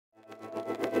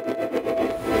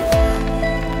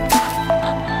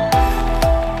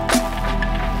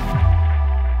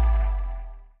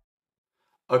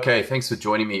Okay, thanks for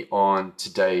joining me on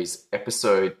today's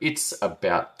episode. It's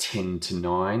about 10 to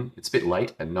 9. It's a bit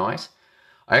late at night.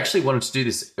 I actually wanted to do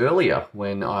this earlier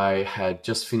when I had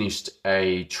just finished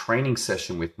a training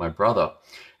session with my brother.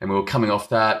 And we were coming off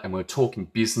that and we were talking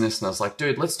business. And I was like,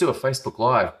 dude, let's do a Facebook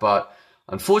Live. But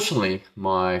unfortunately,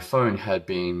 my phone had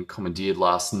been commandeered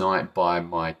last night by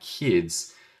my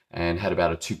kids and had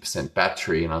about a 2%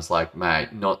 battery. And I was like,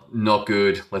 mate, not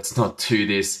good. Let's not do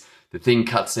this. The thing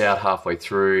cuts out halfway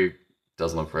through,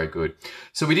 doesn't look very good.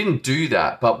 So we didn't do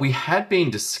that, but we had been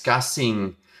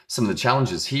discussing some of the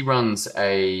challenges. He runs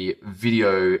a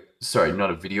real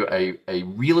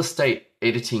estate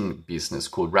editing business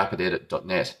called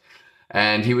rapidedit.net.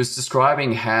 And he was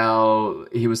describing how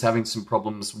he was having some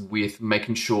problems with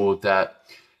making sure that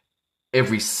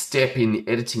every step in the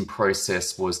editing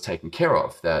process was taken care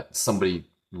of, that somebody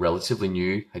relatively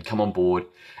new had come on board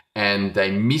and they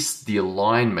missed the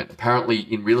alignment. Apparently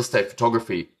in real estate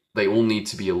photography, they all need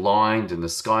to be aligned and the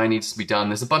sky needs to be done.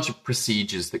 There's a bunch of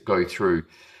procedures that go through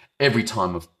every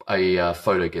time a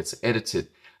photo gets edited.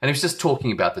 And he was just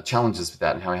talking about the challenges with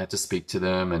that and how he had to speak to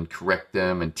them and correct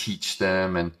them and teach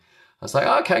them. And I was like,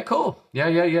 oh, okay, cool.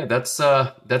 Yeah. That's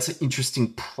an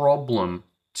interesting problem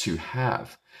to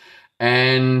have.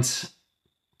 And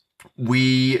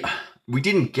we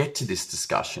didn't get to this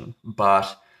discussion,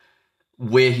 but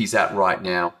where he's at right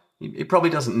now, it probably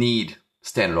doesn't need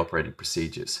standard operating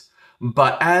procedures.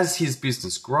 But as his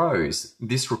business grows,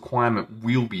 this requirement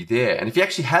will be there. And if he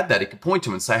actually had that, he could point to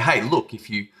him and say, hey, look,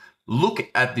 if you look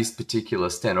at this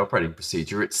particular standard operating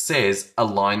procedure, it says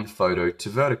align the photo to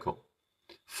vertical.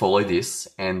 Follow this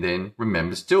and then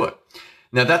remember to do it.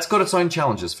 Now, that's got its own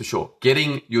challenges for sure.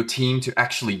 Getting your team to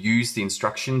actually use the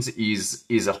instructions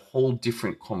is a whole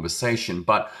different conversation.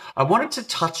 But I wanted to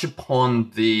touch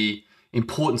upon the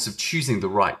importance of choosing the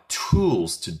right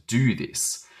tools to do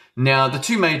this. Now, the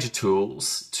two major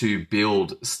tools to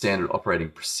build standard operating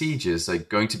procedures are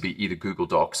going to be either Google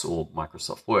Docs or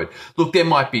Microsoft Word. Look, there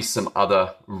might be some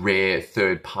other rare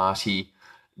third-party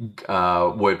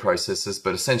word processors,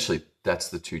 but essentially that's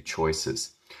the two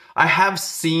choices. I have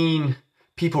seen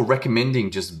people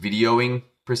recommending just videoing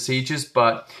procedures,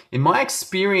 but in my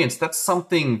experience, that's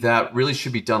something that really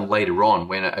should be done later on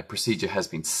when a procedure has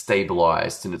been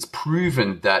stabilized and it's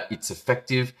proven that it's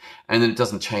effective and then it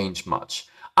doesn't change much.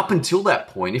 Up until that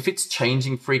point, if it's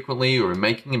changing frequently or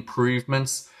making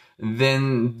improvements,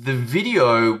 then the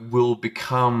video will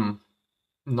become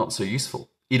not so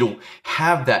useful. It'll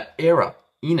have that error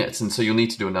in it, and so you'll need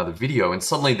to do another video, and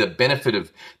suddenly the benefit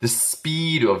of the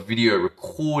speed of video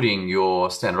recording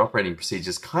your standard operating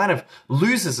procedures kind of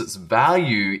loses its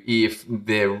value if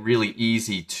they're really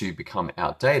easy to become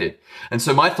outdated. And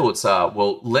so my thoughts are,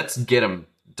 well, let's get them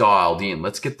dialed in.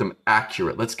 Let's get them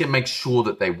accurate. Let's make sure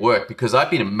that they work, because I've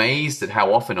been amazed at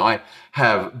how often I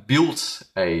have built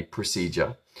a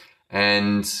procedure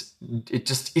and it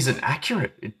just isn't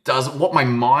accurate. It doesn't, what my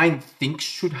mind thinks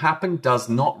should happen does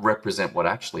not represent what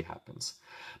actually happens.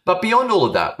 But beyond all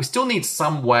of that, we still need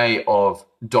some way of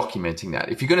documenting that.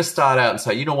 If you're going to start out and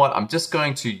say, you know what, I'm just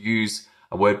going to use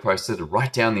a word processor to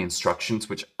write down the instructions,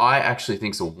 which I actually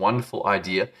think is a wonderful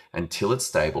idea until it's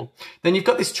stable, then you've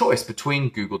got this choice between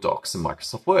Google Docs and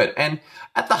Microsoft Word. And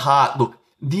at the heart, look,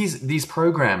 these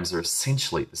programs are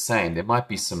essentially the same. There might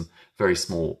be some very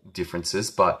small differences,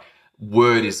 but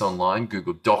Word is online,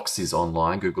 Google Docs is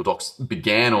online. Google Docs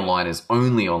began online as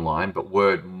only online, but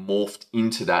Word morphed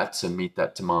into that to meet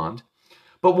that demand.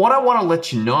 But what I want to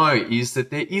let you know is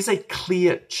that there is a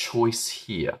clear choice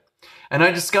here. And I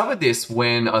discovered this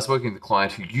when I was working with a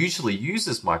client who usually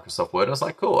uses Microsoft Word. I was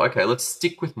like, cool, okay, let's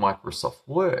stick with Microsoft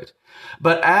Word.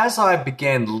 But as I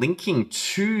began linking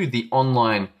to the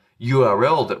online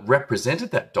URL that represented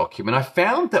that document, I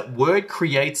found that Word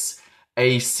creates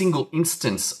a single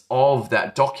instance of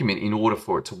that document in order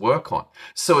for it to work on.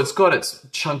 So it's got its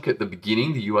chunk at the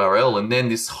beginning, the URL, and then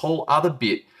this whole other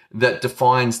bit that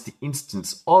defines the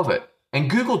instance of it. And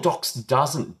Google Docs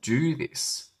doesn't do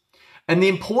this. And the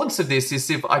importance of this is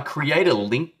if I create a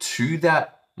link to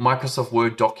that Microsoft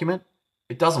Word document,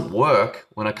 it doesn't work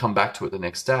when I come back to it the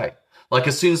next day. Like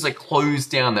as soon as I close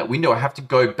down that window, I have to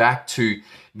go back to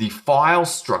the file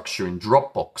structure in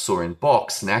Dropbox or in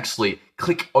Box and actually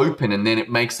click open, and then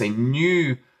it makes a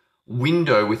new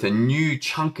window with a new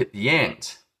chunk at the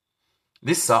end.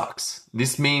 This sucks.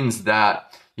 This means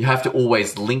that you have to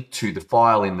always link to the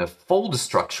file in the folder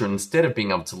structure instead of being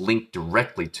able to link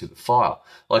directly to the file.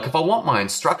 Like if I want my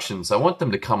instructions, I want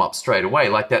them to come up straight away.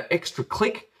 Like that extra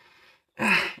click,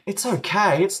 it's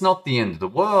okay. It's not the end of the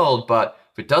world, but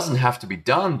if it doesn't have to be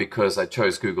done because I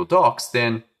chose Google Docs,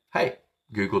 then hey,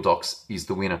 Google Docs is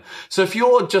the winner. So if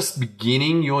you're just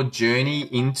beginning your journey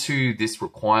into this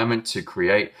requirement to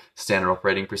create standard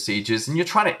operating procedures, and you're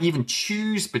trying to even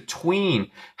choose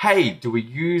between, hey, do we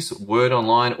use Word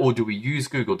Online or do we use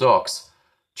Google Docs?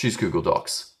 Choose Google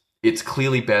Docs. It's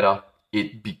clearly better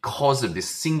because of this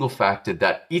single factor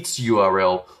that its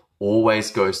URL always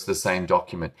goes to the same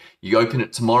document. You open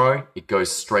it tomorrow, it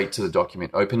goes straight to the document.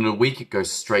 Open it a week, it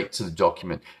goes straight to the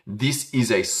document. This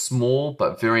is a small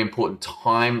but very important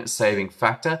time-saving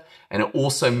factor, and it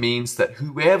also means that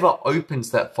whoever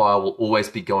opens that file will always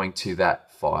be going to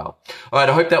that file. All right,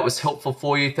 I hope that was helpful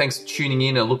for you. Thanks for tuning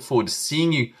in. I look forward to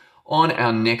seeing you on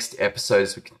our next episode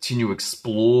as we continue to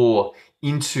explore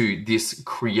into this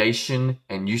creation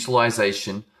and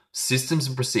utilization systems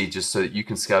and procedures so that you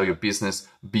can scale your business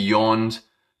beyond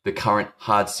the current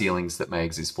hard ceilings that may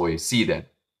exist for you. See you then.